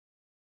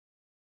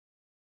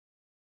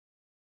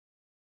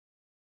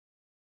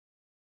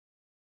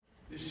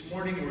This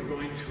morning we're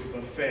going to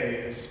a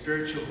buffet, a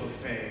spiritual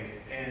buffet,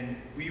 and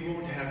we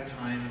won't have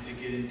time to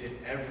get into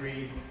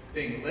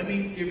everything. Let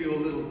me give you a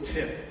little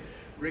tip.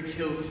 Rick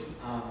Hill's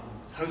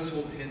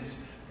household hints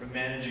for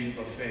managing a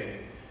buffet.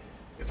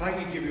 If I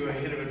could give you a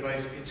hint of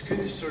advice, it's good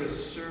to sort of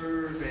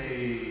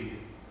survey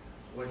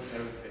what's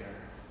out there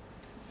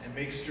and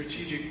make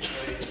strategic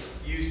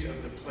use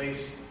of the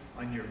place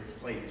on your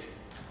plate,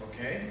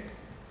 okay?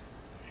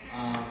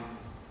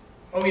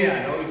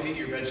 And always eat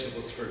your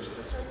vegetables first.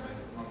 That's what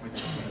my mom would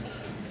tell me.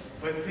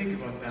 But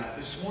think about that.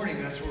 This morning,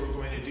 that's what we're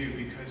going to do,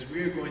 because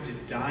we are going to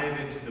dive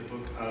into the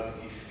book of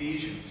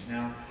Ephesians.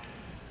 Now,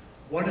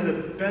 one of the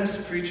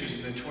best preachers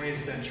in the 20th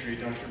century,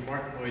 Dr.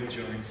 Martin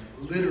Lloyd-Jones,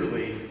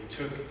 literally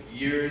took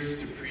years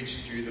to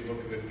preach through the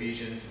book of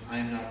Ephesians. I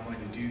am not going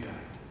to do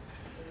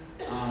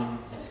that.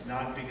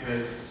 Not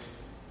because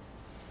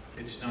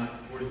it's not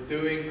worth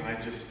doing.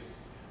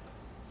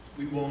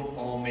 We won't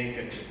all make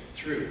it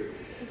through.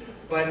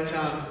 But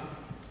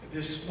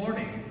this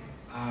morning,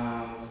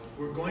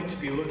 we're going to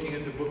be looking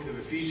at the book of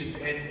Ephesians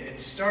and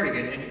starting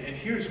it. And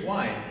here's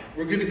why.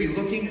 We're going to be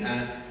looking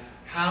at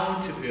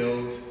how to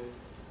build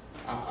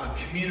a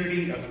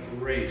community of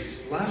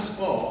grace. Last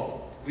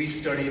fall, we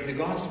studied the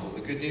gospel,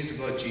 the good news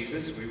about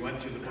Jesus. We went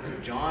through the book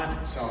of John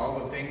and saw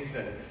all the things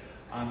that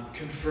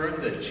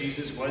confirmed that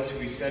Jesus was who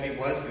he said he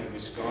was, that he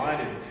was God,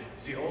 and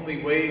it's the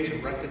only way to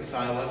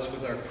reconcile us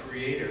with our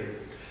Creator.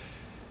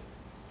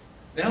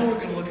 Now we're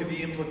going to look at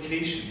the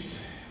implications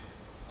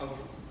of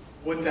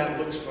what that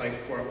looks like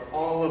for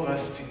all of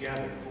us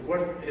together, for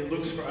what it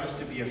looks for us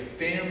to be a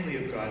family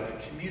of God,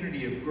 a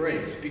community of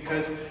grace,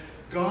 because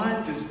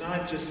God does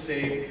not just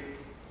save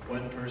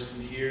one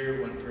person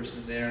here, one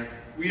person there.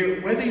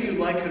 Whether you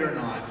like it or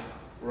not,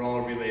 we're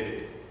all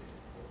related.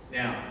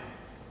 Now,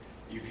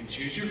 you can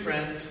choose your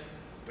friends,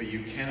 but you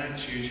cannot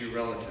choose your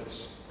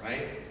relatives,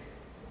 right?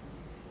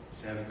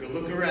 So have a good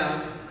look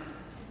around.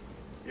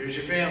 Here's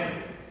your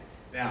family.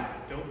 Now,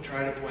 don't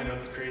try to point out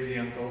the crazy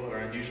uncle or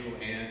unusual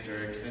aunt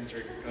or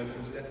eccentric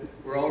cousins.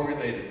 We're all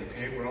related,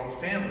 okay? We're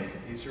all family.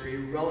 These are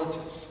your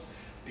relatives.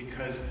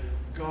 Because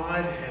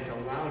God has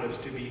allowed us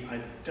to be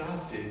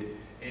adopted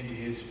into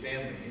his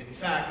family. In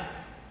fact,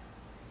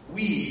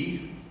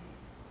 we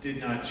did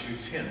not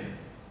choose him.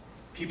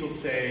 People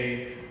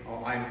say,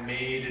 oh, I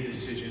made a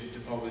decision to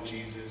follow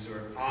Jesus,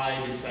 or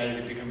I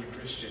decided to become a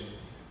Christian.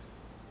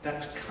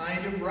 That's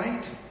kind of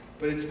right,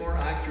 but it's more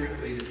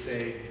accurately to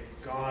say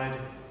God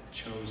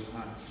chose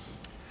us.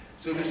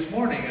 So this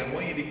morning, I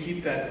want you to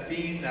keep that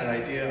theme, that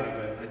idea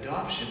of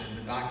adoption in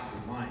the back of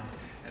your mind.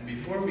 And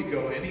before we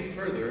go any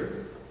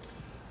further,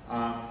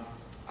 I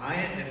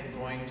am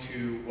going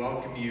to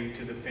welcome you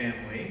to the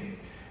family,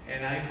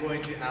 and I'm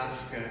going to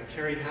ask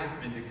Carrie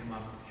Hackman to come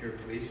up here,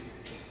 please.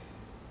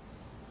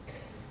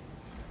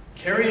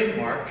 Carrie and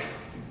Mark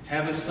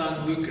have a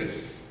son,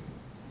 Lucas.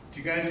 Do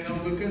you guys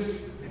know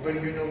Lucas? Anybody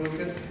here know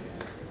Lucas?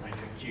 He's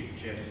a cute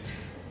kid.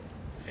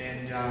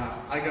 And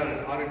I got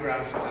an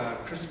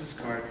autographed Christmas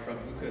card from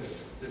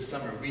Lucas this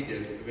summer. We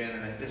did, Van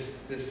and I,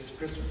 this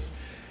Christmas.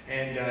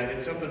 And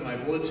it's up on my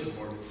bulletin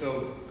board. It's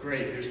so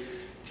great. There's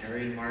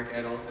Carrie and Mark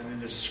adult, and then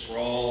there's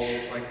scrawls.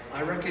 Like,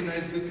 I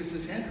recognize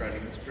Lucas's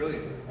handwriting. It's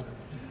brilliant.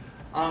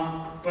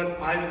 But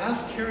I've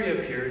asked Carrie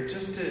up here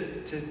just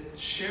to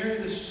share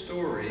the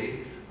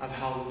story of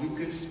how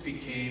Lucas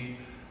became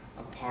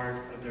a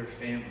part of their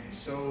family.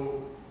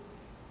 So,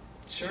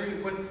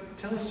 Sherry,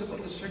 tell us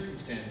about the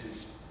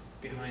circumstances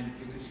behind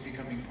Lucas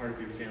becoming part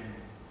of your family.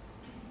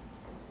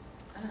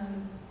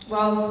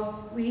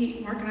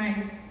 Mark and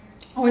I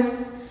always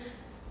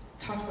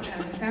talked about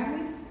having a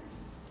family,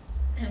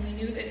 and we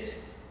knew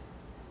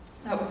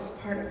that was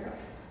part of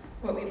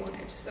what we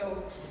wanted.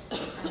 So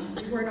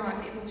we were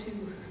not able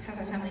to have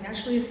a family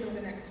naturally, so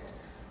the next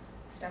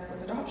step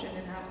was adoption,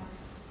 and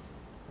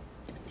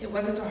it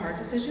wasn't a hard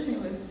decision.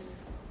 It was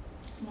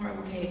more,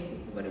 okay,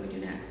 what do we do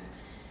next?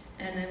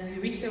 And then we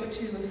reached out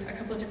to a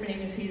couple of different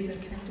agencies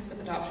and connected with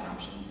adoption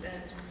options.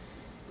 And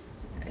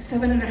a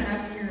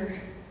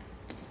 7.5-year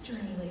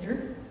journey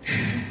later,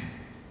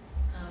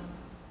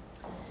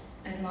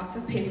 and lots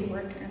of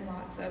paperwork and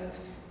lots of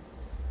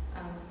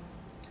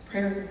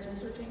prayers and soul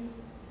searching,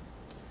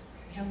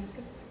 we have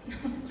Lucas.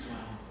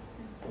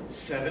 Wow.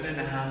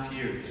 7.5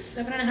 years.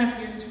 7.5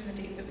 years from the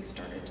date that we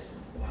started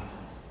the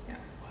process. Yeah.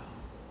 Wow.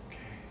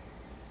 Okay.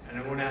 And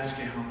I won't ask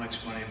you how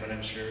much money, but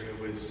I'm sure it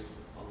was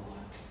a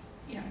lot.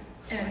 Yeah.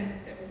 And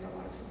there was a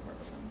lot of support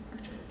from our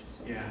church.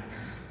 So. Yeah,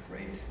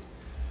 great.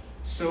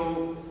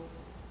 So,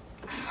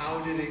 how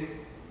did it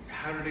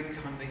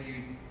come that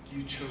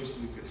you chose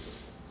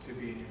Lucas to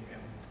be in your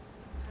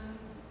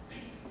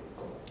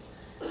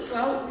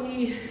family?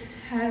 We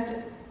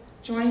had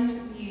joined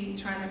the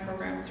China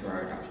program through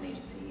our adoption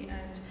agency,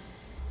 and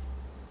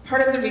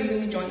part of the reason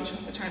we joined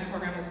the China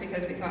program was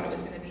because we thought it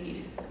was going to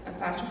be a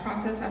faster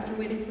process after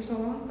waiting for so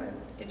long, but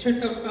it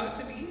turned out not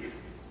to be.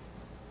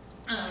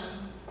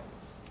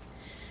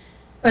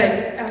 But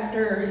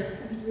after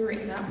we were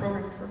in that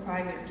program for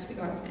 5 years, we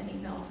got an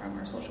email from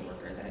our social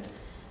worker that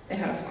they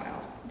had a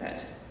file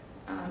that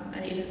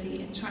an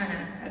agency in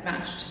China had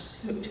matched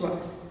to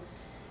us.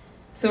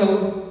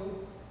 So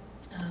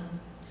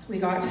we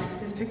got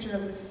this picture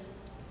of this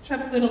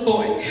chubby little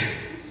boy.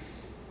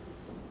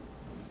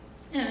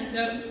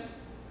 And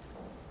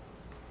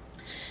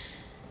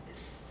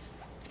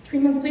 3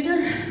 months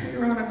later, we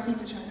were on a plane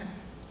to China.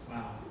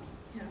 Wow.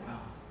 Yeah. Wow.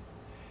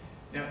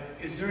 Now,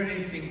 is there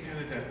anything kind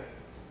of that,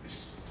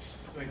 this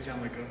might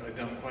sound like a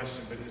dumb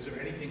question, but is there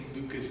anything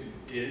Lucas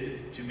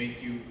did to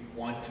make you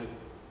want to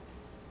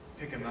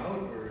pick him out,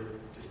 or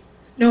just?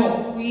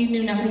 No, we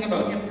knew nothing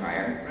about him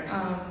prior.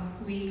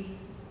 Right.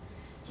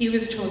 He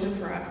was chosen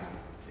for us.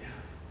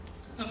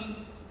 Yeah.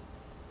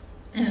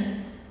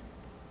 And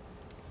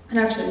it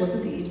actually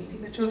wasn't the agency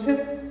that chose him.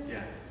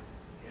 Yeah.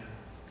 Yeah.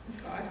 It was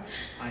God.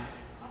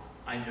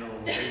 I know.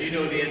 You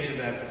know the answer to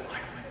that, but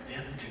I want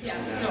them to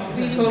know that. No,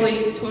 we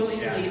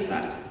totally Yeah. believe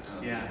that.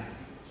 Yeah.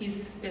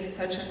 He's been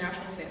such a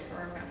natural fit for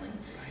our family.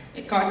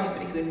 Right. God knew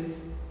what he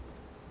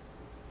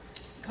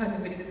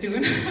was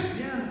doing.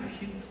 Yeah,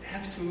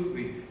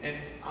 absolutely. And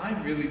I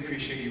really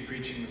appreciate you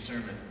preaching the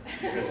sermon,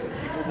 because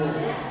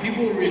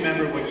people will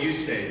remember what you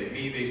say.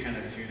 Me, they kind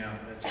of tune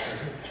out. That's fair.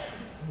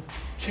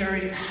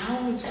 Carrie,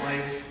 how has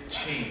life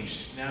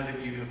changed now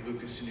that you have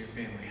Lucas in your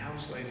family? How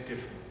is life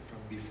different from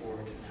before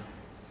to now?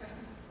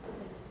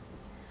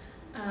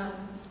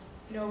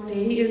 No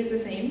day is the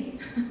same.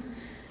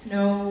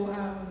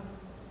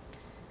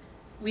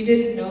 We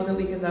didn't know that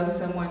we could love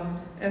someone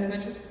as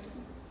much as we do.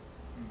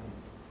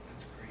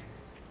 That's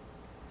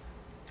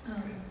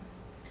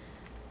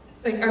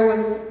great. I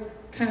was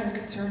kind of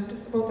concerned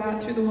about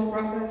that through the whole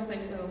process.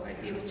 Will I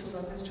be able to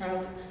love this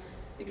child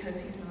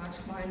because he's not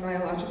mine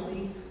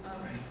biologically?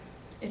 Right.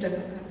 It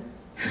doesn't matter.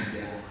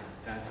 Yeah,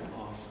 that's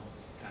awesome.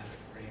 That's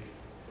great.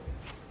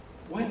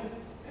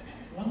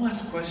 One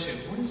last question.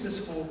 What has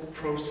this whole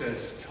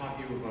process taught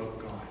you about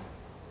God?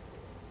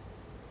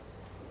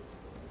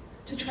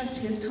 To trust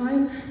His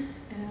time,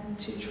 and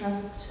to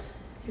trust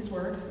His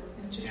word,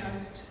 and to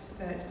trust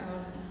that,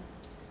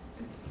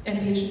 and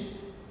patience.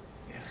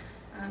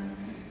 Yeah.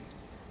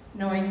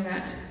 Knowing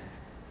that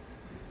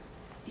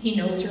He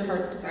knows your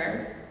heart's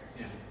desire.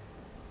 Yeah.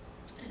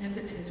 And if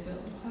it's His will,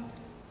 it'll happen.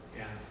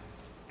 Yeah.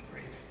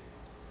 Great.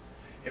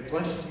 It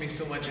blesses me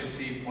so much. I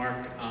see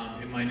Mark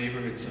in my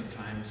neighborhood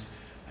sometimes.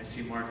 I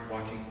see Mark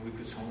walking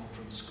Lucas home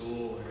from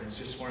school, and it's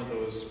just one of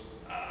those,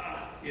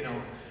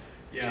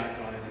 yeah,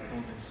 God,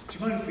 moments. Do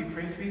you mind if we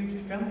pray for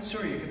you, family?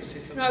 Sorry, you're going to say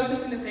something. No, I was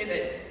just going to say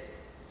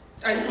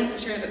that I just wanted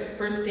to share that the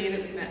first day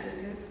that we met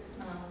Lucas,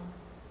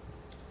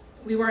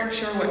 we weren't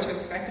sure what to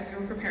expect, and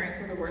we were preparing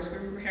for the worst. We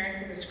were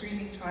preparing for the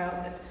screaming child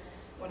that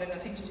wanted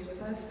nothing to do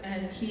with us,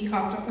 and he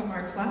hopped up on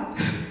Mark's lap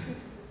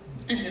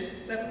and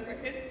just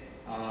celebrated.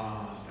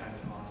 Ah, that's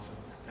awesome.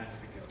 That's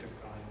the gift of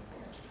God.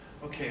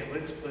 Okay,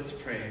 let's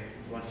pray.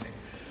 Blessing.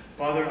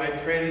 Father, I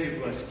pray that you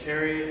bless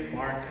Carrie and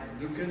Mark and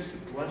Lucas,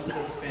 bless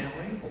their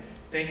family.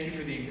 Thank you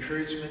for the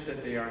encouragement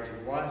that they are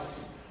to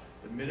us,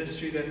 the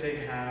ministry that they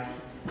have.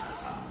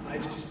 I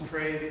just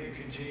pray that you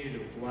continue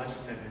to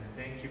bless them, and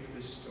thank you for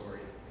this story.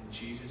 In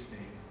Jesus'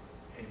 name,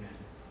 amen.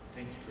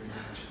 Thank you very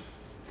much.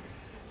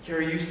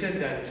 Carrie, you said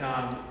that,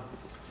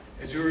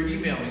 as we were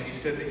emailing, you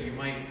said that you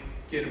might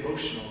get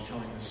emotional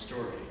telling the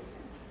story.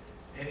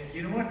 And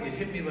you know what? It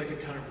hit me like a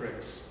ton of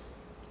bricks.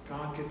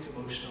 God gets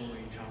emotional when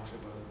he talks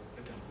about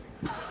adopting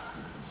us.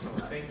 So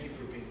thank you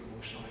for being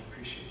emotional. I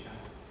appreciate that.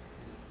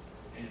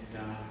 And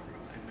I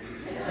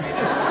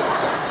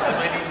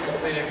might need some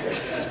Kleenex in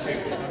that too.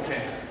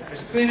 Okay.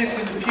 There's Kleenex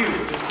in the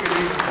pews. That's good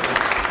reason for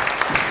that.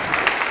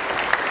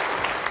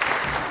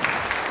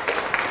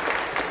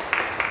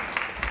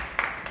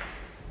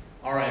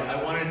 All right.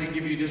 I wanted to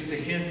give you just a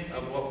hint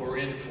of what we're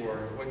in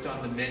for, what's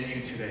on the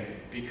menu today,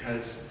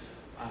 because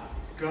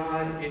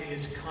God, in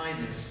his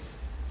kindness,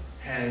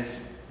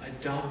 has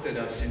adopted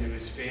us into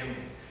his family.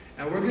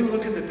 Now we're going to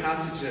look at the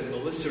passage that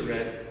Melissa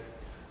read,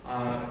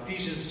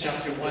 Ephesians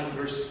chapter 1,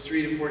 verses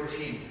 3 to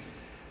 14.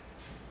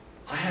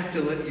 I have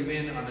to let you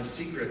in on a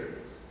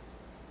secret,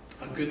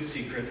 a good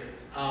secret,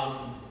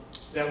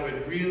 that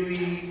would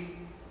really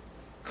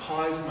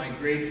cause my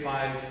grade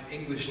 5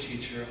 English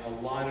teacher a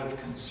lot of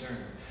concern.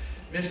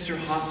 Mr.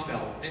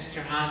 Hosfeld,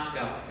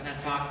 going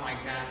to talk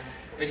like that,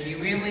 but he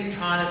really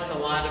taught us a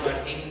lot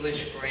about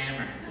English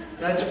grammar.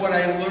 That's what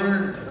I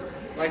learned.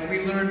 Like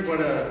we learned what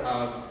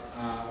a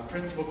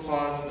principal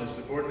clause and a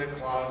subordinate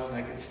clause, and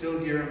I could still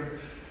hear him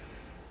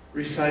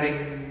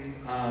reciting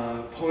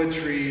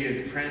poetry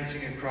and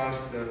prancing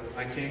across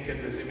I can't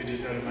get those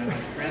images out of my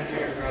mind,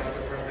 prancing across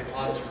the front of the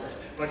classroom.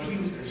 But he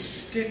was a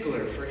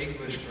stickler for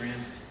English grammar.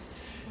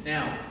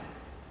 Now,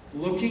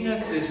 looking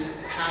at this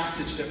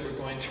passage that we're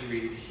going to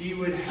read, he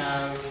would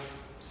have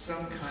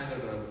some kind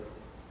of a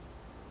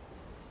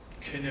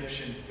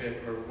conniption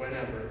fit or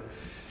whatever,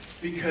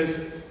 because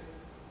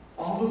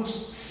all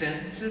those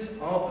sentences,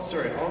 all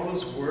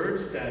those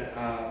words that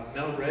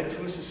Mel read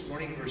to us this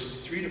morning,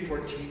 verses 3 to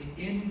 14,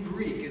 in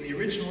Greek, in the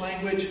original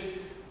language,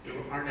 there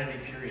aren't any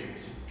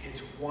periods. It's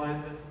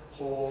one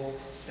whole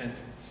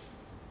sentence.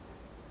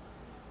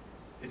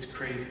 It's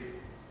crazy.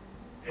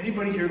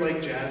 Anybody here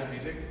like jazz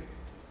music?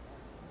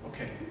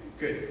 Okay,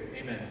 good.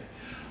 Amen.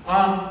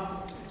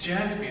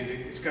 Jazz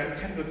music, it's got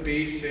kind of a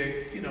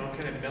basic, kind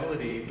of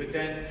melody, but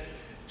then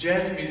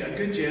a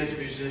good jazz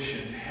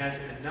musician has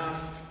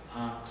enough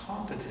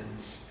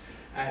competence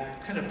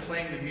at kind of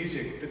playing the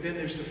music, but then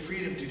there's the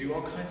freedom to do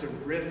all kinds of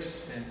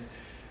riffs and,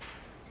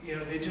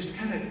 they just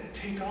kind of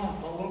take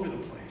off all over the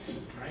place,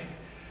 right?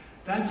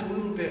 That's a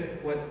little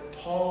bit what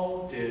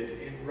Paul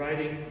did in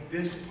writing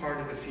this part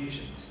of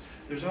Ephesians.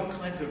 There's all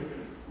kinds of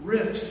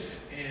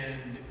riffs,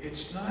 and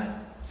it's not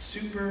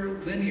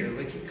super linear.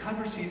 Like he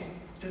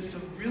does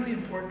some really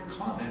important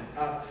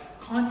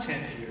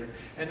content here,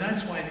 and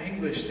that's why in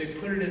English they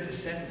put it into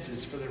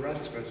sentences for the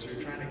rest of us who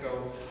are trying to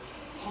go,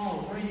 Paul,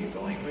 where are you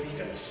going? But he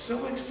got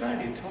so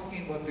excited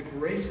talking about the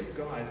grace of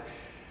God.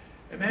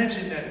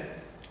 Imagine that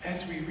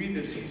as we read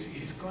this,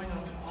 he's going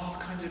off in all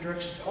kinds of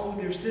directions. Oh,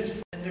 there's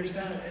this, and there's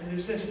that, and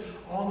there's this.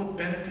 All the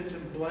benefits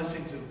and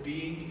blessings of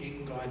being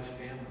in God's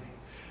family.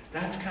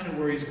 That's kind of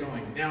where he's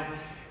going. Now,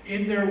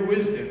 in their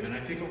wisdom, and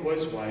I think it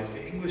was wise,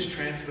 the English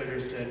translator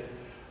said,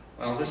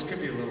 well, this could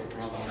be a little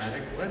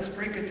problematic. Let's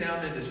break it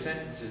down into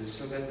sentences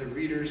so that the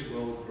readers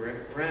will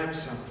grab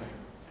something.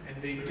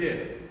 And they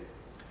did.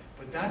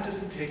 But that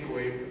doesn't take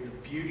away from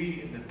the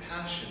beauty and the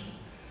passion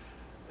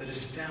that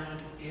is found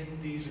in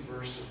these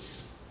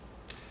verses.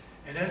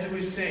 And as I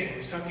was saying, I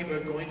was talking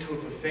about going to a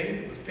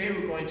buffet. The buffet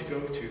we're going to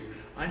go to,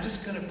 I'm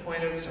just going to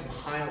point out some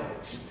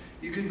highlights.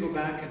 You can go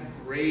back and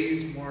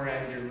graze more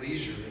at your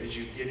leisure as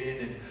you get in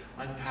and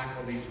unpack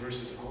all these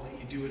verses. I'll let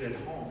you do it at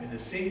home. In the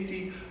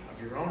safety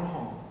of your own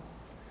home,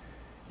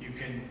 you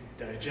can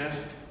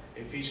digest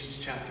Ephesians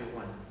chapter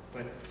 1.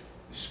 But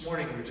this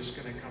morning, we're just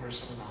going to cover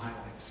some of the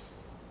highlights.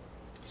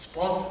 So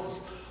Paul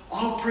says,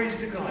 all praise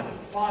to God,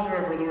 the Father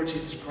of our Lord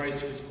Jesus Christ,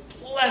 who has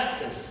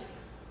blessed us.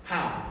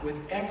 How? With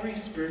every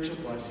spiritual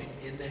blessing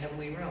in the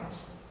heavenly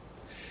realms.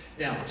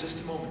 Now, just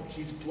a moment.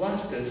 He's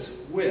blessed us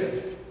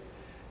with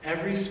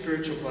every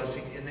spiritual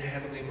blessing in the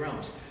heavenly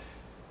realms.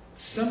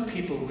 Some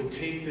people would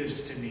take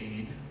this to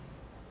mean,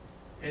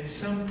 and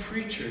some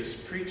preachers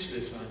preach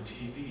this on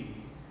TV,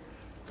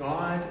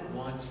 God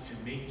wants to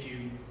make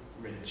you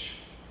rich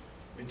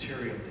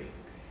materially.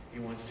 He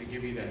wants to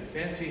give you that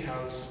fancy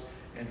house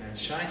and that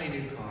shiny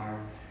new car,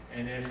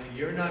 and if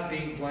you're not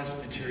being blessed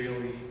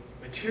materially,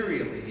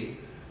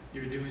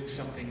 you're doing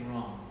something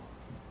wrong.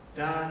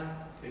 That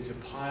is a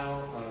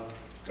pile of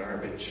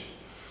garbage,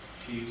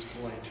 to use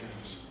polite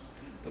terms.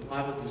 The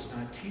Bible does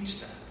not teach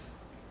that.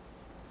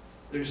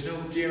 There's no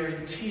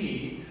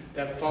guarantee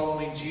that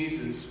following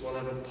Jesus will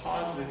have a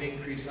positive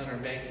increase on our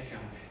bank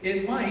account.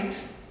 It might.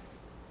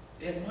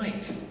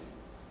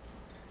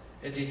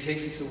 As he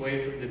takes us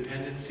away from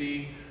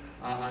dependency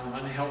on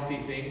unhealthy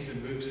things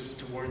and moves us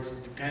towards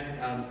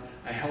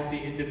a healthy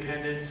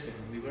independence, and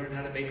we learn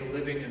how to make a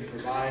living and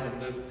provide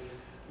and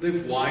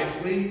live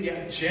wisely.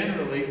 Yeah,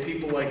 generally,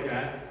 people like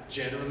that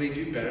generally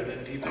do better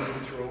than people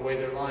who throw away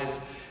their lives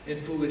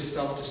in foolish,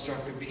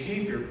 self-destructive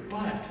behavior.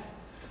 But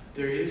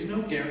there is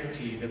no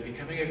guarantee that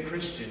becoming a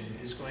Christian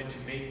is going to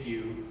make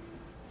you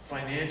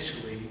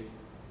financially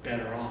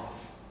better off.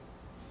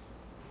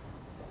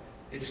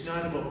 It's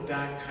not about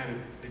that kind of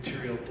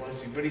material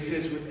blessing. But he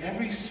says with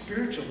every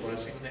spiritual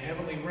blessing in the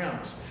heavenly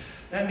realms.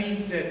 That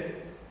means that,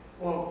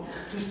 well,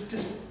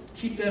 just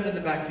keep that in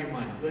the back of your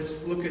mind.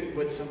 Let's look at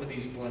what some of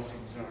these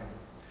blessings are.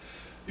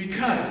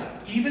 Because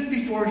even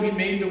before he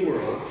made the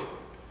world,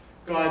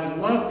 God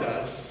loved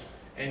us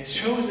and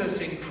chose us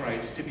in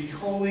Christ to be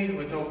holy and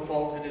without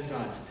fault in his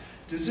eyes.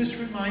 Does this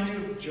remind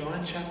you of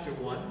John chapter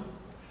 1?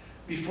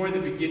 Before the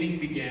beginning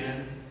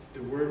began,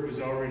 the Word was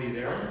already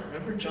there.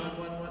 Remember John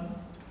 1:1?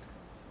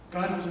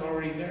 God was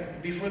already there.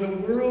 Before the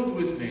world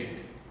was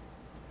made,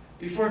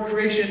 before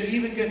creation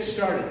even gets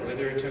started,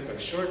 whether it took a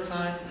short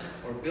time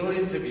or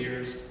billions of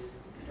years,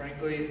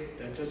 frankly,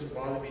 that doesn't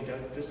bother me.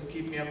 That doesn't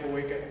keep me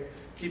awake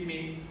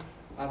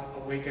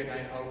at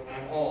night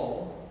at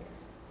all.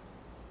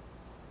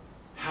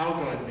 How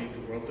God made the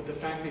world, but the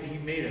fact that he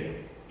made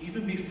it.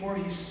 Even before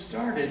he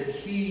started,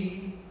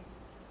 he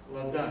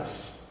loved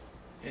us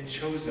and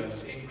chose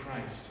us in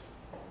Christ.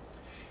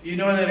 You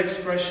know that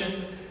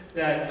expression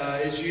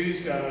that is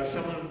used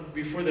someone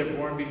before they're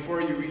born,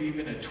 before you were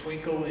even a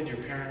twinkle in your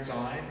parents'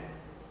 eye,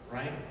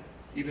 right?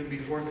 Even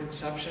before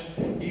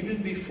conception,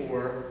 even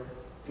before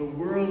the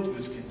world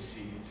was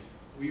conceived,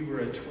 we were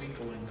a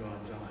twinkle in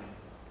God's eye.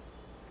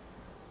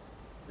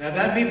 Now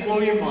that may blow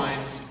your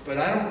minds, but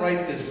I don't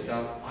write this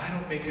stuff. I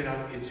don't make it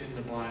up. It's in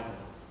the Bible.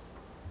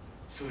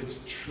 So it's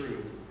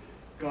true.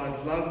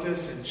 God loved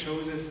us and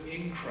chose us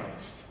in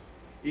Christ,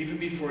 even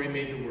before he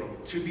made the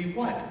world. To be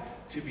what?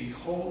 To be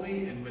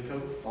holy and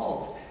without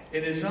fault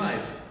in his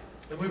eyes.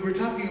 And we were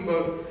talking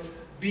about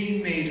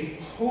being made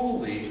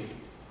holy.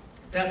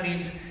 That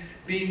means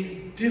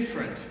being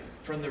different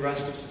from the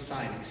rest of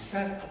society,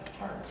 set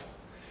apart,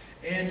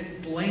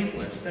 and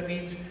blameless. That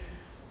means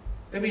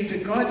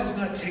that God does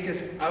not take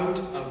us out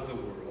of the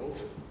world.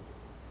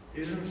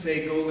 He doesn't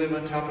say, go live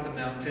on top of the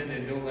mountain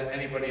and don't let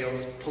anybody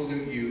else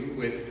pollute you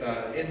with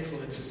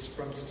influences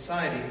from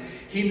society.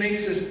 He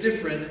makes us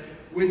different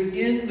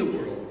within the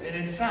world. And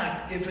in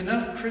fact, if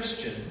enough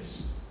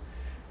Christians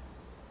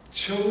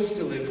chose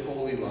to live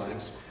holy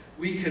lives,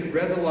 we could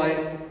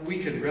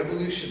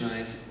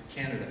revolutionize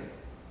Canada.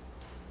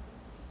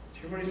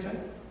 Do you hear what I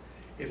said?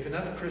 If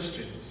enough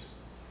Christians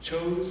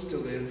chose to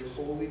live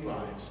holy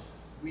lives,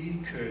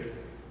 we could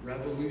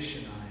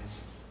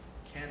revolutionize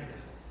Canada.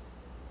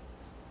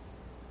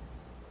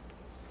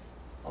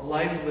 A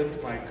life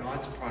lived by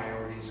God's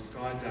priorities,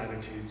 God's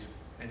attitudes,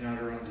 and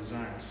not our own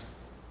desires.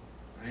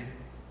 Right?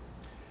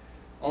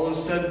 All of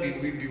a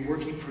sudden, we'd be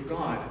working for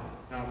God,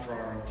 not for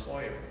our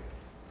employer.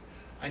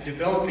 I'm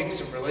developing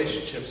some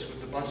relationships with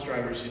the bus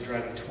drivers who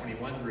drive the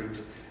 21 route,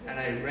 and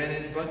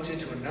I bumped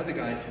into another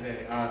guy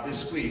today,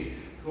 this week,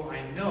 who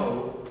I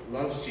know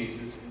loves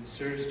Jesus and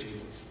serves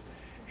Jesus.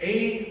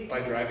 A,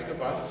 by driving a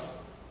bus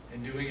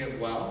and doing it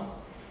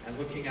well and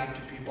looking after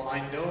people.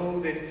 I know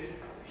that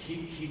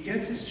he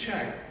gets his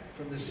check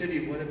from the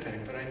city of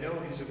Winnipeg, but I know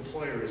his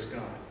employer is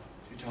God.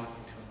 You're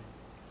talking to him.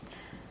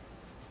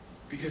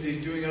 Because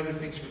he's doing other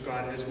things for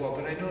God as well.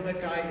 But I know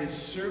that guy is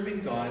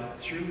serving God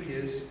through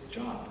his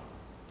job.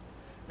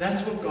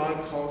 That's what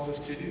God calls us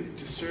to do,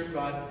 to serve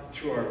God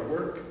through our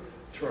work,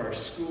 through our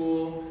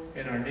school,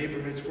 in our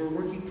neighborhoods. We're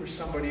working for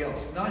somebody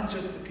else, not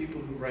just the people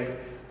who write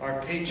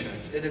our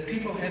paychecks. And if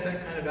people had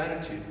that kind of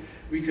attitude,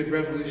 we could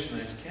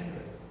revolutionize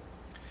Canada.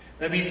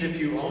 That means if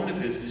you own a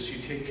business,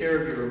 you take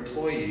care of your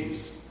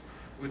employees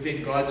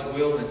within God's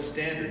will and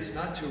standards,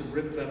 not to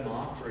rip them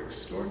off or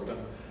extort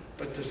them,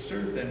 but to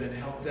serve them and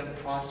help them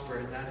prosper,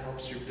 and that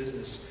helps your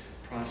business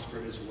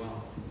prosper as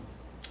well.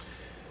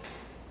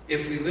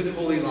 If we live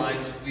holy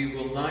lives, we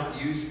will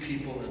not use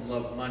people and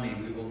love money.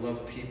 We will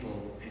love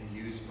people and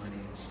use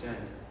money instead.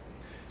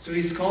 So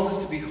he's called us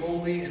to be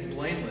holy and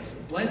blameless.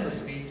 And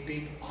blameless means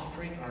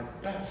offering our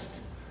best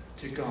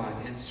to God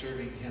and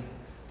serving him.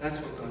 That's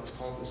what God's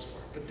called us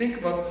for. But think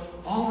about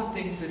all the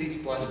things that he's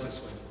blessed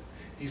us with.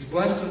 He's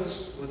blessed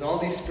us with all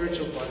these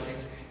spiritual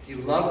blessings. He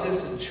loved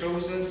us and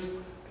chose us.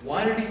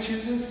 Why did he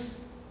choose us?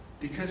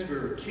 Because we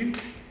were cute?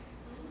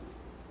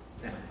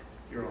 Now,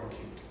 you're all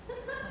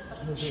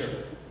cute. Sure.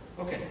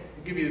 Okay,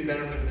 I'll give you the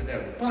benefit of the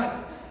doubt. But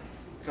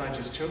God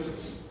just chose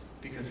us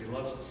because he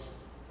loves us.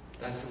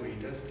 That's the way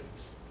he does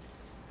things.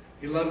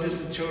 He loved us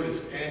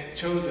and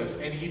chose us,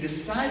 and he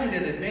decided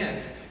in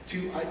advance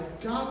to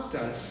adopt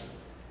us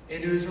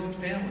into his own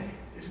family.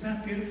 Isn't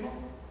that beautiful?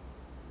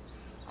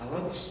 I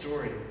love the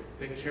story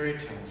that Carrie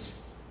tells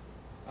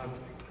of,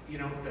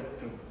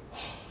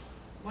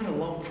 what a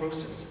long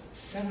process.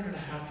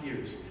 7.5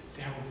 years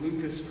to have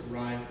Lucas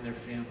arrive in their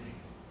family.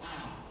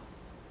 Wow.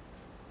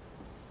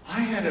 I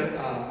had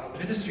a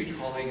ministry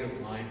colleague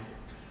of mine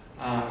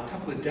a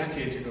couple of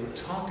decades ago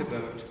talk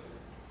about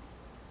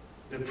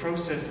the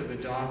process of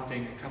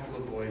adopting a couple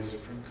of boys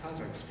from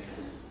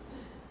Kazakhstan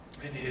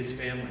and his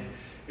family.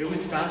 It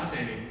was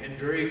fascinating and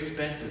very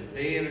expensive.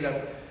 They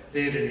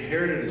had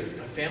inherited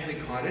a family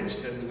cottage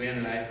that Luann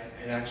and I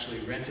had actually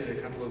rented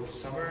a couple of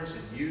summers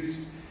and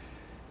used.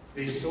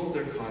 They sold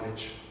their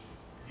cottage,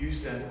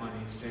 used that money,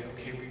 and say,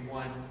 okay, we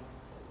want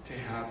to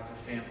have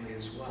a family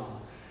as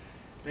well.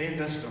 They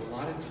invested a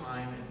lot of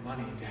time and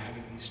money into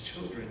having these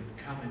children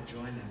come and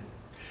join them.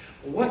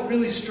 Well, what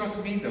really struck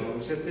me, though,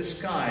 was that this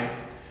guy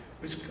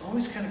was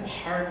always kind of a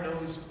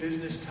hard-nosed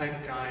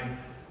business-type guy.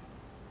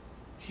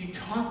 He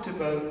talked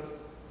about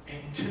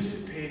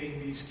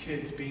anticipating these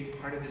kids being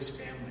part of his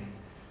family,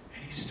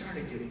 and he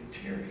started getting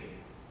teary.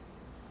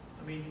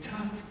 I mean,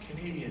 tough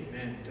Canadian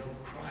men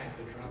don't cry at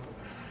the drop of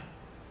a hat,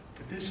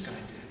 but this guy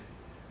did.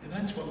 And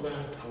that's what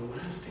left a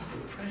lasting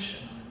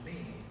impression on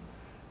me,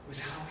 was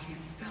how he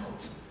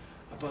felt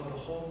about the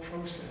whole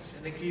process.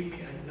 And it gave me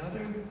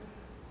another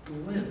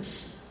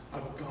glimpse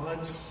of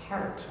God's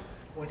heart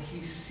when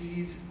he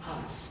sees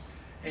us,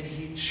 and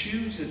he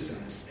chooses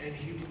us, and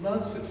he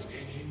loves us,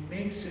 and he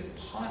makes it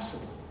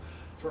possible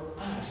for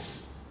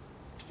us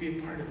to be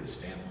a part of his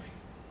family.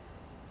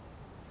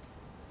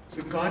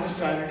 So God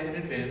decided in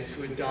advance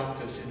to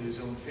adopt us into his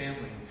own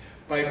family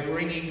by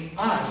bringing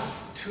us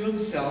to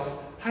himself.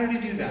 How did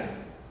he do that?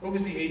 What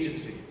was the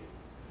agency?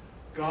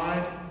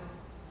 God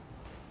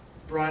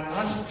brought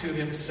us to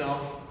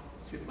himself.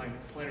 Let's see if my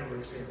pointer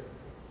works here.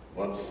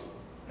 Whoops,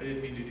 I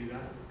didn't mean to do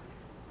that.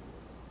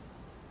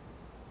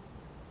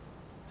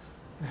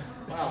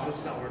 Wow,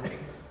 that's not working.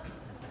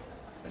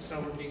 That's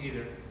not working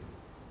either.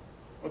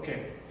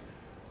 Okay,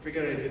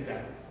 forget I did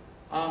that.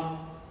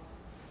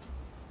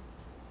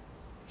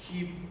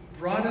 He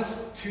brought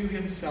us to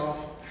himself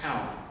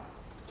how?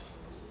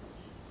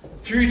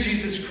 Through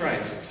Jesus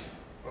Christ.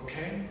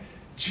 Okay?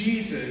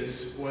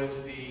 Jesus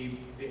was the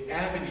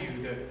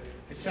avenue,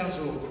 it sounds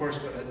a little coarse,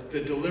 but the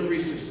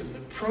delivery system, the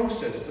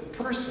process, the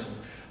person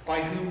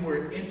by whom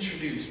we're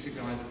introduced to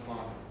God the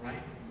Father,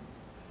 right?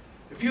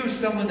 If you have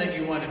someone that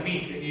you want to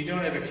meet and you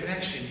don't have a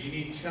connection, you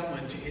need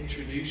someone to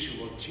introduce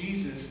you. Well,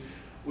 Jesus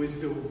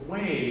was the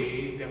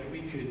way that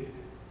we could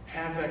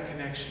have that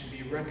connection,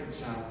 be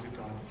reconciled to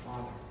God the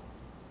Father.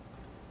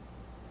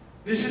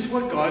 This is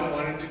what God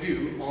wanted to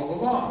do all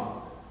along.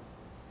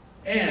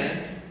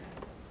 And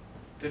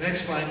the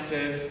next line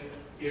says,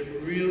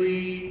 it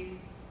really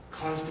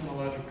caused him a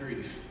lot of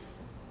grief.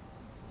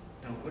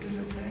 No, what does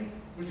it say?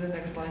 What does that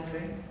next line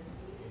say?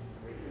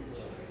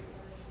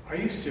 Are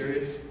you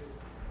serious?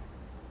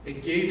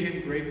 It gave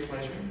him great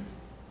pleasure.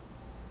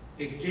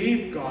 It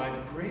gave God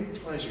great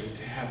pleasure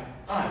to have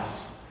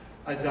us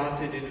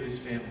adopted into his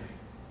family.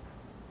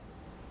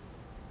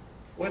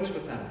 What's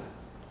with that?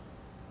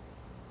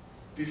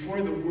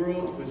 Before the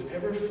world was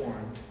ever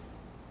formed,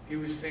 he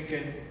was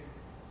thinking,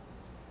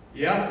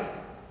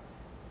 yep,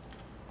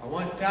 I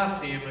want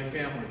Daphne in my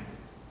family.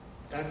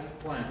 That's the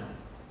plan.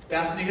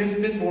 Daphne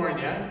hasn't been born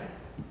yet,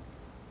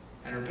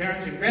 and her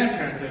parents and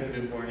grandparents haven't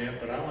been born yet,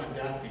 but I want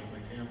Daphne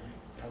in my family.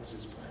 That was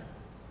his plan.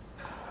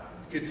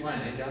 Good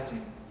plan, eh,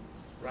 Daphne?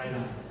 Right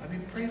on. I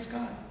mean, praise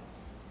God.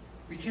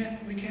 We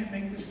can't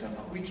make this stuff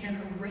up. We can't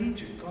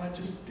arrange it. God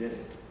just did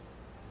it.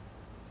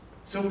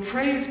 So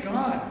praise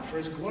God for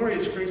his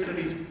glorious grace that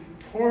he's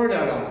poured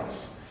out on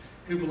us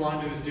who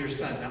belong to his dear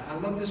Son. Now, I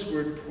love this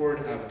word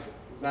poured out,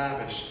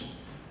 lavished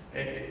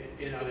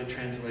in other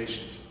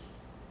translations.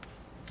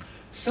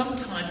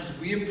 Sometimes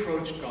we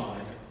approach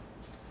God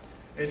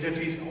as if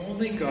he's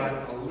only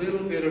got a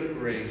little bit of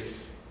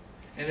grace.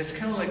 And it's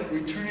kind of like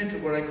we turn into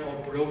what I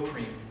call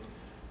Brylcreem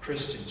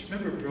Christians.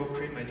 Remember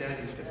Brylcreem? My dad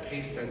used to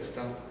paste that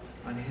stuff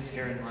on his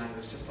hair and mine. It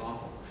was just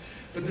awful.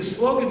 But the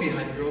slogan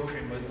behind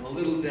Brylcreem was, a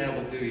little dab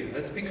will do you.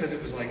 That's because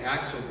it was like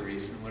axle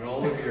grease and went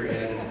all over your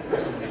head.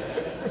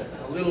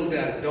 And a little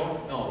dab,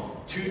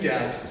 no, 2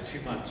 dabs is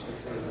too much.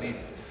 That's what it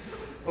means.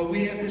 But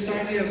we have this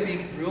idea of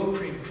being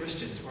Brylcreem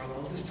Christians, where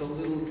just a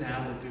little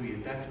dab will do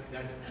you. That's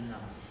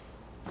enough.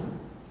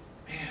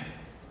 Man,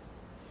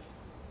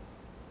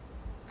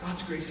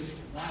 God's grace is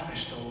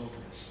lavished all over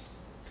us.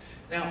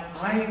 Now,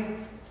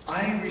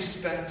 I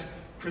respect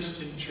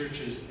Christian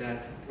churches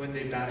that when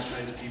they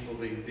baptize people,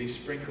 they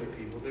sprinkle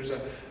people. There's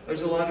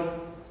a lot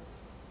of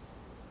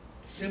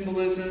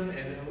symbolism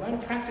and a lot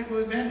of practical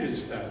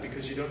advantages to that,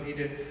 because you don't need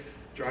to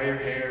dry your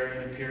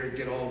hair and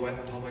get all wet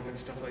in public and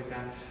stuff like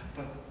that.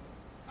 But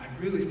I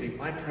really think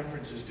my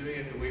preference is doing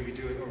it the way we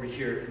do it over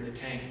here in the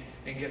tank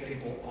and get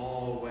people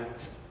all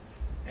wet.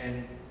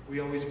 And we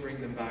always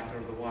bring them back out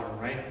of the water,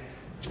 right?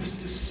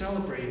 Just to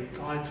celebrate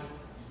God's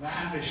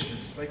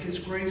lavishness, like his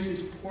grace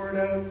is poured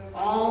out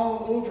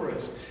all over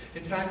us.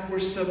 In fact, we're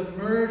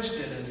submerged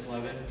in his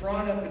love and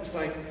brought up. It's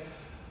like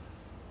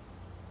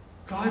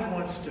God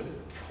wants to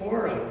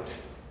pour out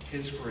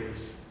his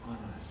grace on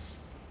us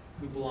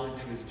who belong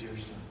to his dear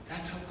Son.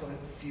 That's how God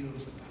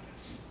feels about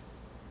us.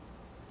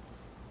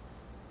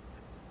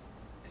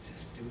 Is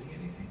this doing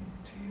anything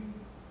to you?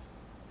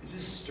 Is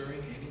this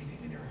stirring anything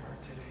in your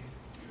heart today?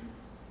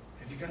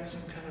 Have you got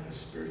some kind of a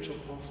spiritual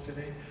pulse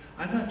today?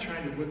 I'm not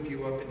trying to whip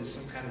you up into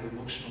some kind of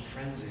emotional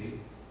frenzy.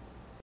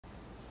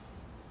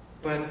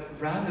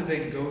 But rather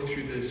than go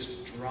through this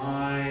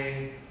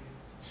dry,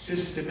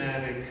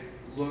 systematic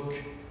look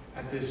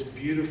at this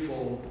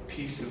beautiful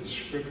piece of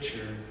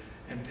scripture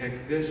and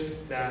pick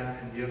this,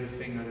 that, and the other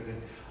thing out of it,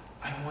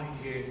 I want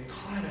you to get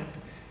caught up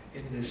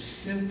in this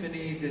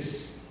symphony,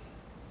 this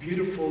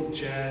beautiful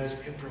jazz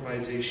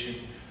improvisation,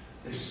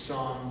 this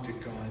song to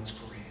God's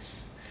grace.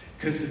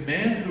 Because the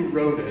man who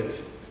wrote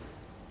it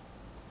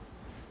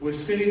was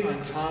sitting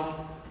on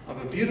top of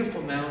a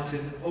beautiful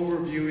mountain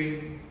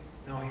overviewing.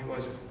 No, he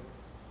wasn't.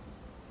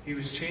 He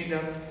was chained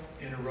up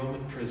in a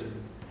Roman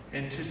prison,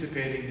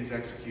 anticipating his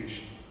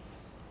execution.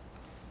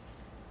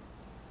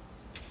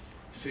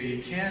 So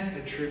you can't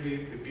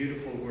attribute the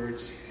beautiful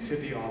words to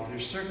the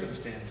author's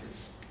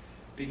circumstances,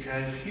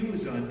 because he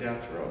was on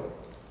death row.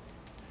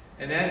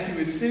 And as he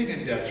was sitting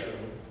in death row,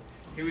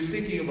 he was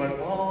thinking about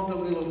all the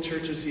little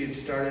churches he had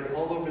started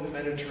all over the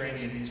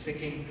Mediterranean. He's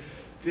thinking,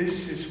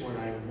 this is what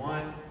I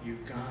want you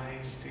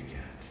guys to get.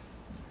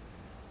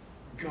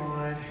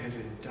 God has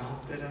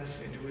adopted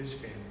us into his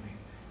family.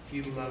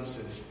 He loves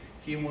us.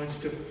 He wants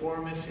to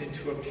form us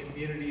into a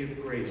community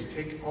of grace.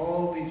 Take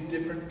all these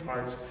different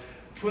parts,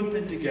 put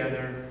them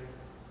together,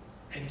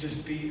 and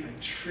just be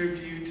a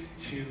tribute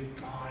to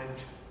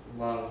God's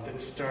love that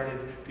started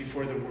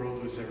before the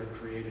world was ever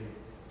created.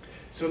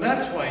 So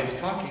that's why he's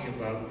talking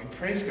about, we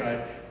praise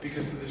God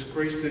because of this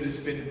grace that has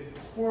been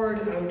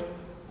poured out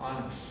on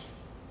us.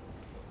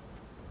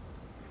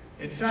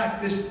 In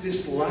fact,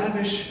 this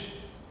lavish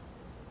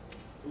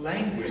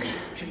language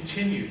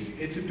continues.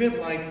 It's a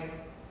bit like,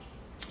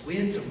 we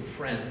had some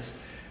friends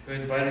who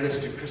invited us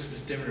to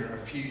Christmas dinner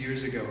a few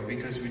years ago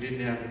because we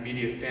didn't have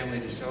immediate family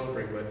to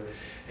celebrate with.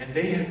 And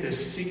they had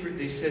this secret,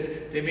 they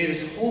said, they made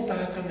us hold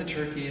back on the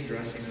turkey and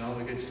dressing and all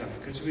the good stuff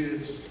because we had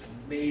this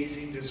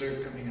amazing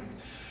dessert coming up.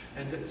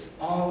 And that's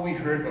all we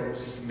heard about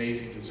was this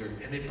amazing dessert.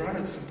 And they brought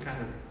us some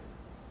kind of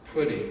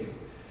pudding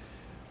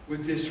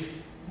with this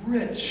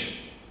rich,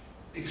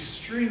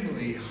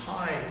 extremely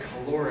high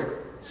caloric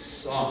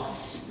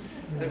sauce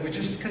that would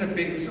just kind of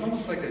be, it was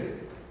almost like a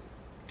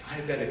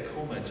diabetic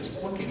coma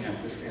just looking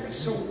at this thing. It was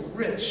so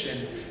rich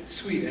and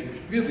sweet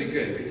and really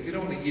good, but you could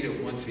only eat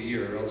it once a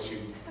year or else you'd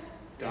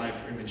die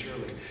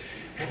prematurely.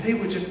 And they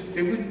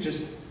wouldn't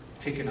just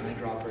take an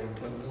eyedropper and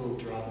put a little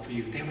drop for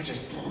you. They would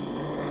just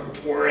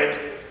pour it.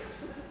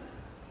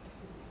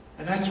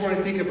 And that's what I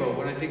think about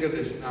when I think of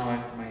this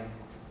now.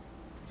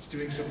 It's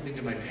doing something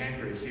to my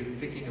pancreas, even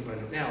thinking about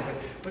it now.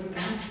 But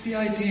that's the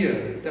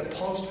idea that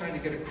Paul's trying to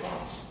get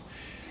across.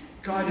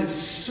 God is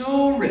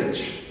so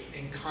rich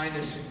in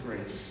kindness and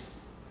grace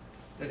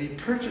that he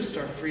purchased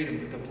our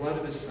freedom with the blood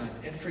of his Son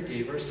and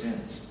forgave our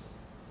sins.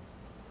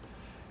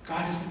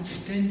 God isn't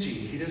stingy.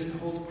 He doesn't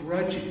hold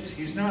grudges.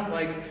 He's not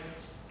like,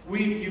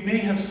 you may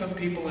have some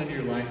people in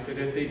your life that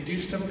if they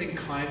do something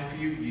kind for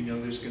you, you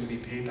know there's going to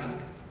be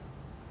payback.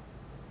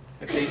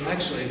 If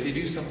they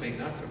do something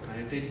not so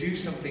kind, if they do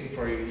something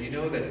for you, you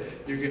know that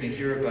you're going to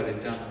hear about it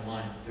down the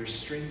line. There's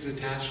strings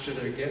attached to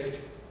their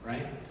gift,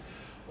 right?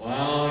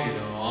 Well,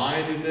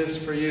 I did this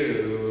for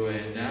you,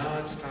 and now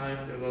it's time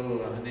to blah, blah,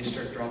 blah. And they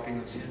start dropping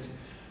those hints.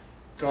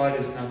 God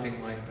is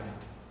nothing like that.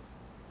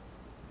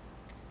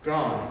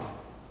 God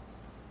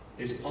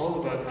is all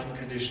about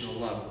unconditional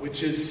love,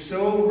 which is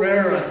so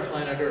rare on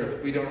planet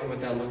Earth, we don't know what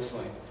that looks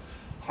like.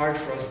 Hard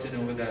for us to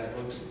know what that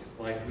looks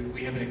like.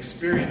 We haven't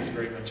experienced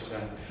very much of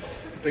that.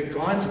 But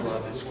God's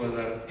love is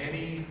without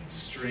any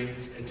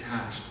strings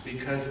attached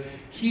because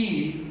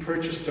he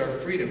purchased our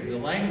freedom. The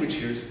language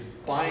here is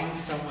buying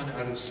someone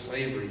out of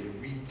slavery,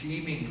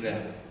 redeeming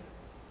them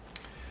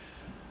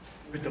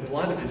with the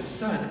blood of his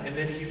Son, and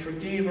then he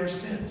forgave our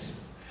sins.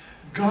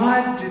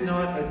 God did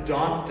not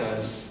adopt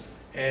us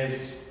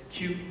as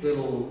cute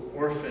little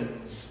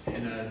orphans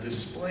in a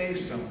display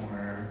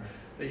somewhere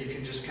that you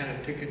can just kind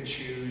of pick and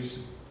choose.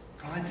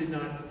 God did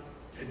not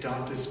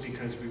adopt us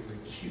because we were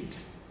cute.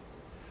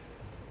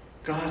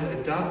 God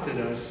adopted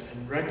us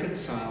and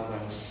reconciled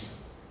us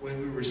when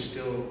we were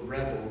still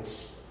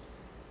rebels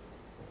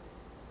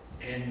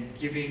and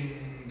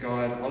giving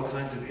God all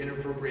kinds of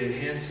inappropriate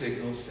hand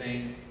signals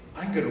saying,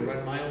 I'm going to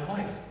run my own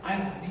life. I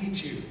don't need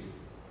you.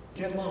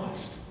 Get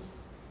lost.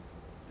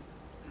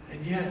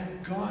 And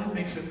yet, God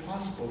makes it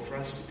possible for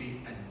us to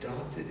be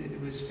adopted into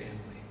his family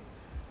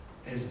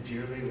as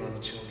dearly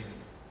loved children.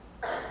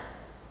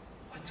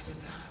 What's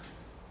with that?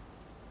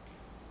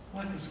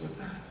 What is with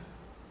that?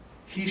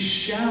 He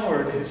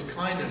showered his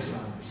kindness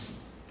on us,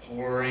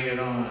 pouring it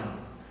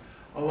on,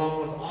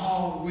 along with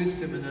all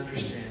wisdom and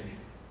understanding.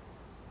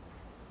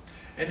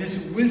 And this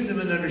wisdom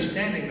and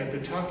understanding that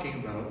they're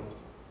talking about,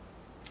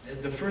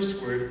 and the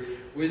first word,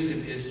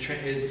 wisdom, is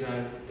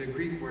the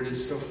Greek word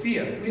is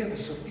Sophia. We have a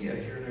Sophia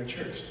here in our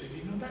church. Did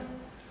you know that?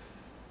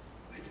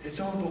 It's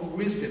all about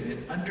wisdom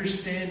and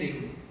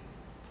understanding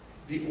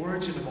the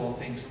origin of all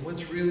things and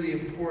what's really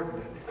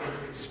important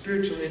and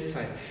spiritual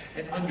insight.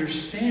 And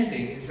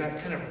understanding is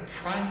that kind of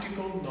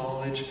practical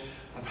knowledge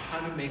of how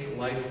to make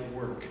life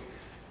work,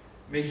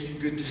 making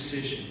good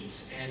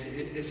decisions. And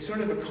it's sort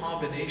of a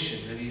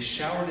combination that he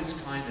showered his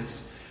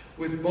kindness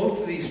with both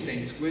of these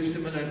things,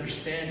 wisdom and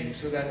understanding,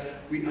 so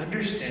that we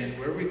understand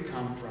where we've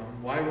come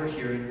from, why we're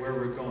here, and where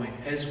we're going,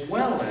 as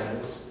well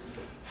as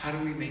how do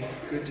we make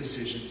good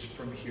decisions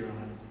from here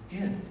on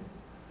in.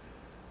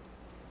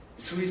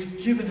 So he's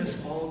given us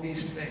all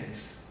these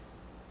things.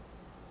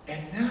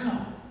 And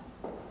now,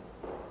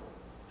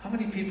 how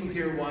many people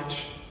here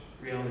watch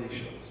reality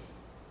shows?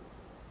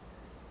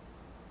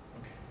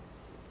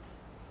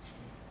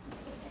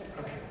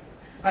 Okay.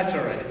 That's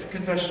all right. It's a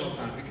confessional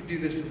time. We can do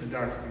this in the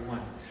dark if we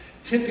want.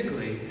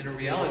 Typically, in a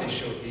reality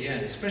show at the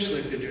end, especially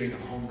if they're doing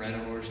a home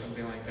rental or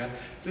something like that,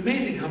 it's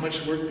amazing how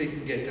much work they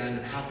can get done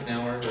in half an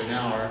hour or an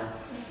hour.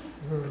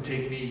 It would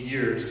take me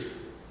years.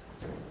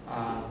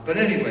 But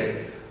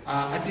anyway,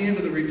 at the end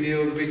of the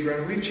reveal, the big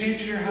rental, we've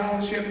changed your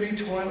house, you have a new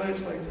toilet.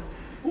 It's like,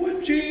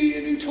 OMG,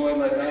 a new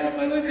toilet,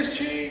 my life has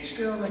changed,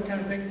 that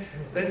kind of thing.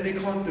 Then they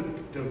call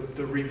it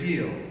the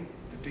reveal,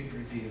 the big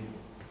reveal.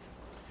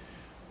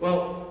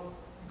 Well,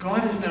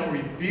 God has now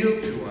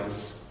revealed to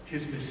us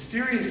his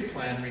mysterious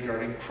plan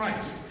regarding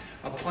Christ,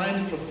 a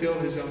plan to fulfill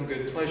his own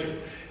good pleasure.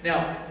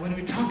 Now, when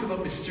we talk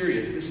about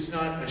mysterious, this is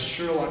not a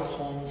Sherlock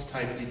Holmes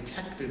type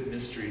detective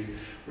mystery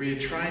where you're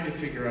trying to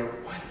figure out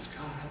what is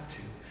God up to.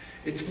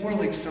 It's more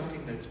like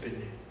something that's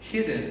been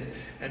hidden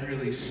and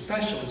really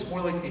special. It's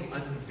more like the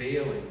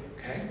unveiling,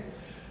 okay?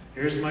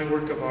 Here's my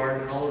work of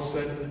art, and all of a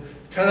sudden,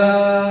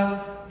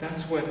 ta-da!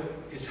 That's what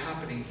is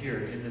happening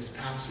here in this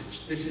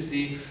passage. This is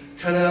the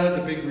ta-da,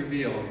 the big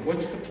reveal.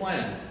 What's the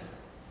plan?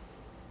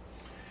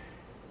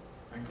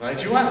 I'm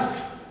glad you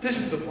asked. This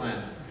is the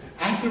plan.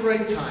 At the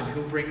right time,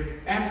 he'll bring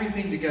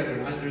everything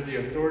together under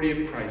the authority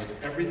of Christ,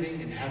 everything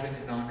in heaven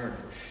and on earth.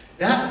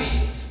 That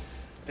means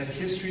that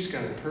history's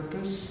got a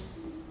purpose,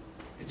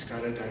 it's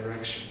got a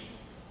direction.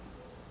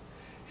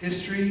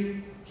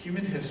 History,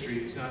 human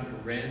history, is not a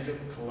random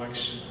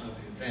collection of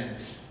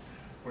events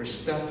where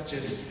stuff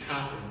just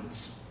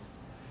happens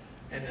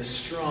and the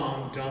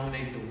strong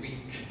dominate the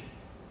weak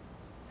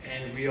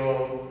and we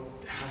all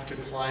have to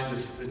climb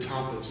to the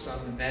top of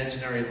some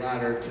imaginary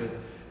ladder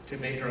to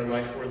make our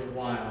life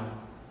worthwhile.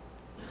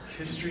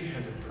 History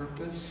has a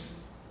purpose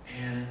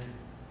and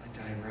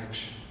a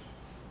direction.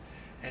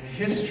 And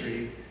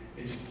history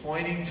is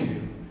pointing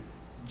to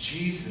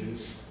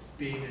Jesus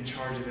being in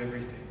charge of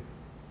everything.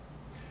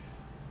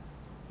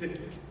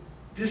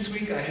 This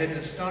week I had an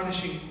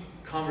astonishing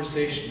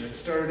conversation that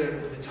started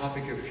out with the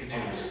topic of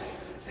canoes.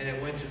 and it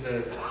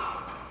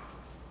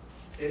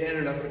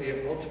ended up with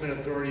the ultimate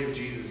authority of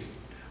Jesus.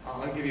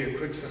 I'll give you a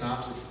quick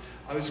synopsis.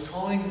 I was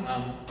calling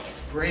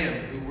Graham,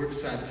 who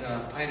works at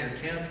Pioneer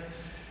Camp,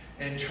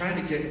 and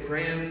trying to get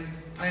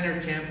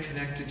Pioneer Camp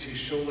connected to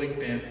Shoal Lake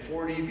Band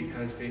 40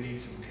 because they need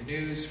some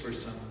canoes for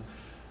some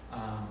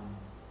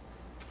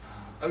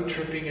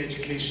out-tripping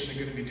education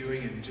they're going to be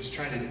doing, and just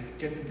trying to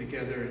get them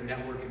together and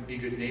network and be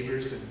good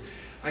neighbors. And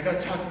I got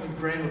talking with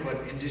Graham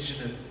about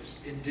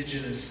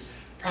indigenous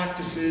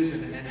practices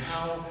and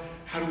how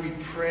do we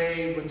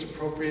pray, what's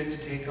appropriate to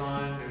take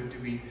on, or do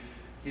we,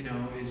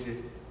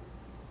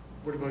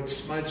 what about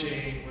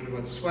smudging, what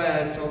about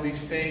sweats, all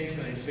these things.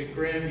 And I said,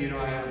 Graham,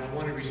 I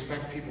want to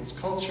respect people's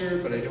culture,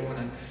 but I don't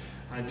want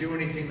to do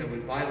anything that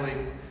would violate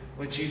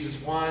what Jesus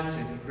wants.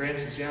 And Graham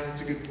says, yeah, that's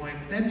a good point.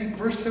 But then he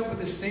bursts out with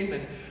this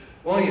statement,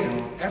 well,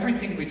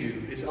 everything we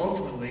do is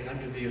ultimately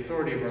under the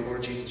authority of our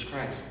Lord Jesus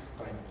Christ.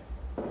 Like,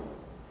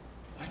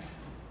 what?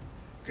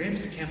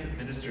 Graham's the camp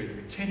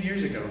administrator. 10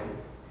 years ago,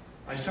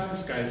 I saw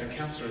this guy as a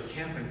counselor at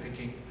camp and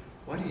thinking,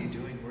 what are you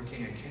doing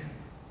working at camp?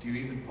 Do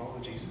you even follow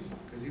Jesus?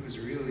 Because he was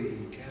really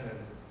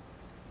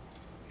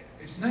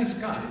he's a nice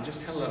guy. He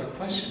just had a lot of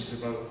questions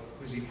about,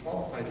 was he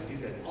qualified to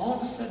do that? All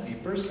of a sudden, he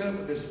bursts out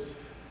with this,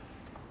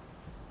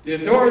 the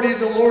authority of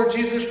the Lord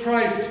Jesus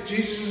Christ.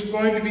 Jesus is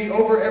going to be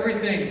over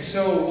everything,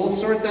 so we'll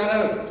sort that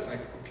out. It's like,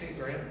 okay,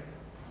 Graham,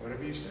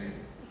 whatever you say.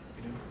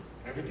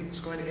 Everything's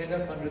going to end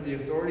up under the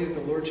authority of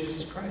the Lord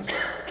Jesus Christ.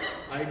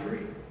 I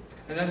agree.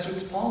 And that's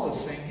what Paul is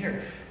saying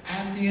here.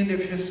 At the end of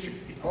history,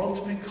 the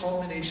ultimate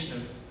culmination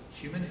of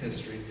human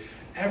history,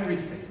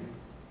 everything,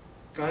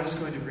 God is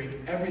going to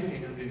bring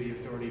everything under the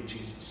authority of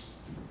Jesus.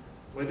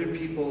 Whether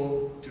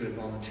people do it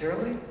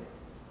voluntarily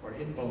or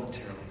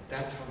involuntarily,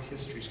 that's how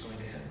history is going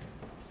to end.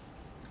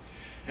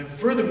 And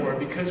furthermore,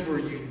 because we're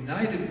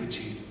united with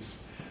Jesus,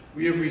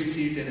 we have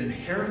received an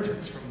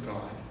inheritance from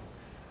God,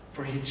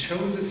 for he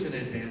chose us in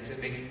advance and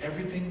makes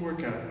everything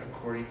work out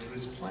according to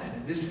his plan.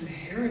 And this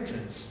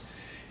inheritance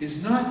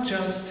is not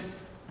just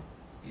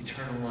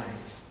eternal life.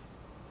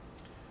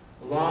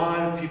 A lot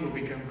of people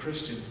become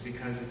Christians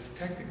because it's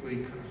technically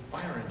kind of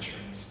fire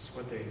insurance, is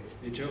what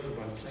they joke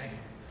about saying.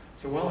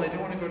 So, well, I don't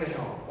want to go to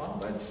hell. Well,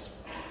 that's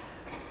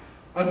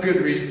a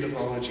good reason to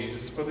follow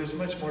Jesus, but there's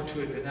much more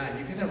to it than that.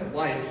 You can have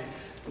life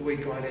the way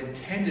God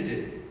intended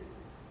it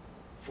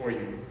for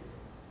you,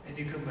 and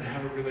you can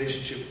have a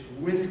relationship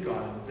with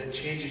God that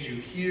changes you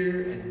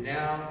here and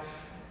now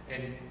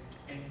and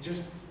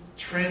just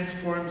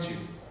transforms you.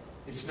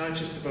 It's not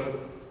just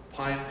about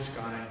pie in the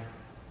sky,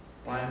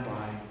 by and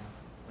by,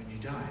 when you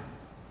die.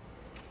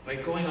 By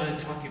going on and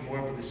talking more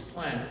about this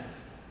plan,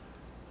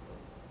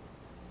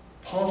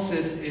 Paul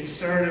says it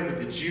started with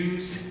the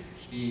Jews.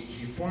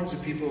 He forms a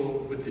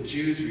people with the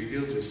Jews,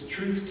 reveals his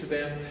truth to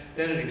them.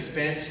 Then it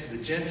expands to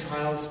the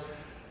Gentiles.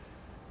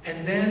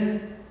 And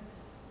then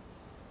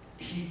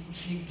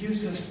he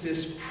gives us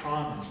this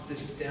promise,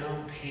 this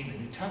down payment.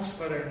 He talks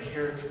about our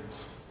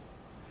inheritance.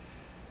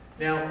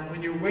 Now,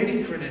 when you're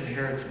waiting for an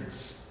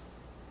inheritance,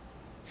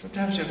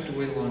 sometimes you have to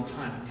wait a long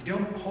time.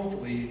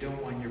 Hopefully you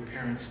don't want your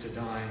parents to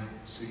die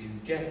so you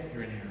get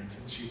your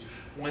inheritance. You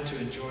want to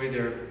enjoy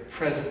their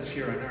presence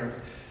here on earth.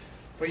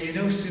 But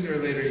sooner or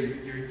later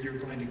you're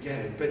going to get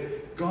it.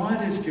 But God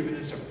has given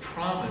us a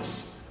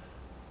promise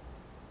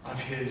of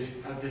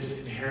this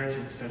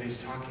inheritance that he's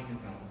talking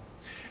about.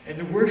 And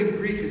the word in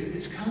Greek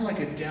is kind of like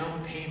a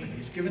down payment.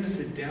 He's given us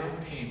a down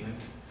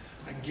payment,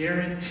 a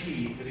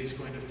guarantee that he's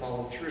going to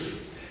follow through.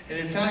 And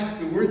in fact,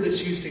 the word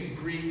that's used in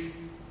Greek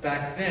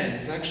back then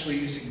is actually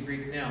used in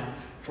Greek now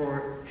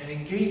for an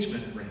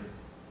engagement ring.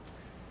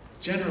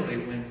 Generally,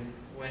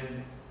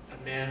 when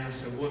a man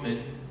asks a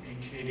woman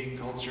in Canadian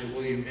culture,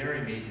 will you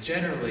marry me?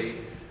 Generally,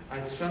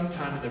 at some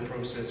time in the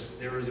process,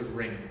 there is a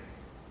ring.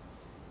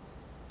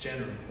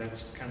 Generally,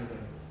 that's kind of the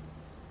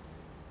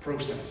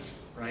process,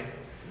 right?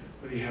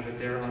 Whether you have it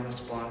there on the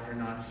spot or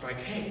not, it's like,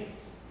 hey,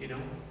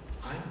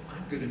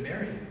 I'm going to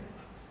marry you.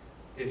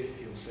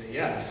 If you'll say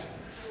yes,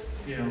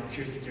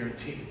 here's the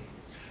guarantee.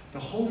 The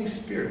Holy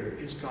Spirit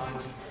is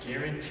God's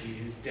guarantee,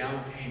 his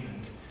down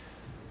payment,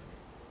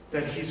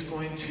 that he's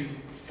going to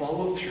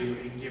follow through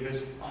and give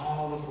us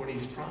all of what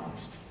he's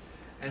promised,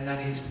 and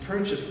that he's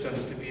purchased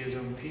us to be his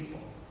own people.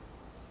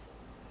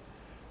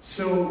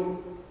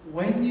 So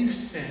when you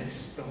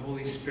sense the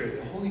Holy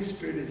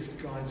Spirit is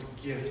God's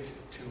gift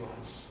to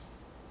us.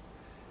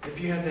 If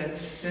you have that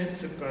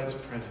sense of God's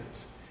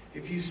presence,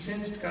 if you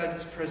sensed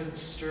God's presence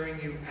stirring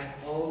you at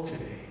all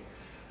today,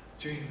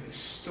 during the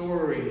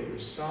story, or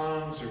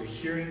songs, or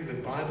hearing the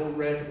Bible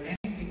read,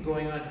 anything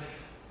going on,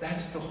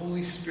 that's the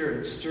Holy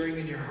Spirit stirring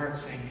in your heart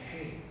saying,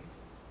 hey,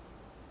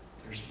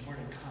 there's more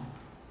to come.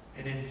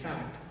 And in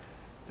fact,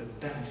 the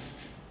best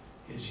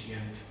is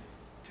yet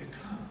to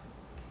come.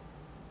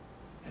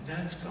 And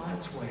that's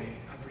God's way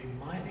of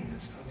reminding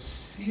us, of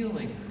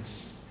sealing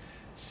us,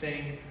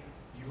 saying,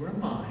 you are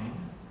mine.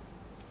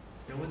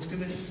 No one's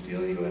going to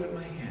steal you out of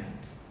my hand.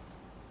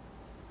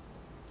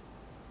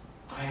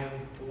 I have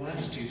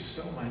blessed you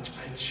so much.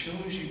 I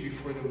chose you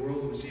before the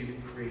world was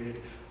even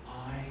created.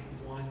 I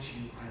want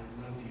you,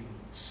 I love you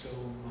so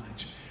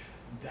much.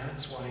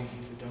 That's why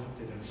he's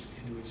adopted us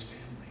into his family.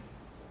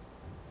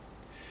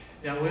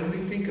 Now, when we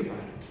think about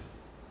it,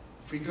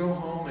 if we go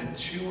home and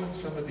chew on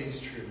some of these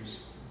truths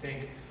and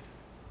think,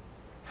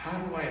 how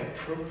do I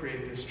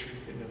appropriate this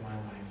truth into my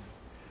life?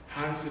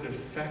 How does it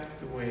affect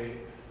the way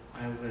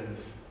I live?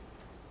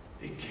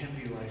 It can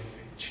be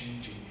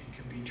life-changing. It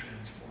can be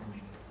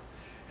transforming.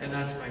 And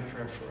that's my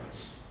prayer for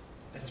us.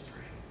 Let's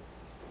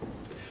pray.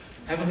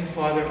 Heavenly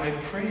Father, I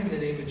pray in the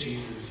name of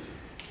Jesus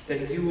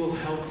that you will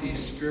help these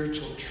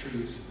spiritual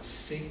truths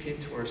sink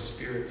into our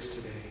spirits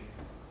today.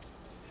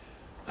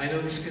 I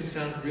know this can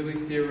sound really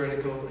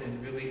theoretical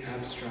and really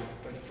abstract,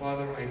 but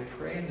Father, I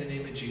pray in the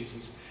name of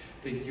Jesus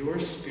that your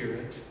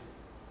Spirit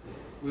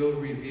will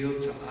reveal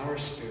to our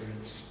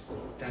spirits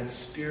that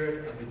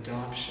spirit of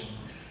adoption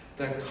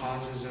that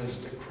causes us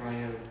to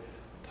cry out,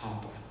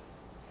 Papa,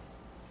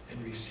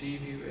 and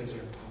receive you as our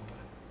Papa.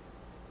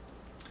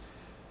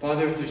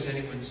 Father, if there's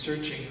anyone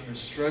searching or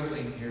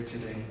struggling here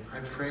today, I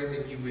pray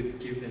that you would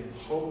give them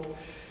hope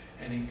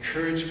and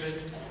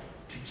encouragement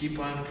to keep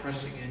on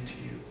pressing into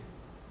you.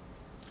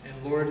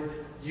 And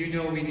Lord, you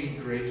know we need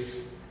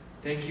grace.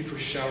 Thank you for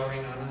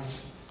showering on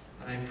us,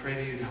 and I pray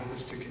that you'd help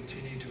us to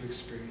continue to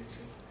experience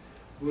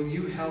it. Will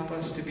you help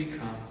us to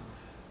become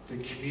the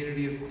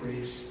community of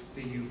grace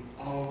that you've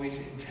always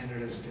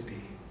intended us to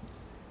be?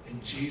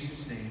 In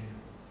Jesus' name,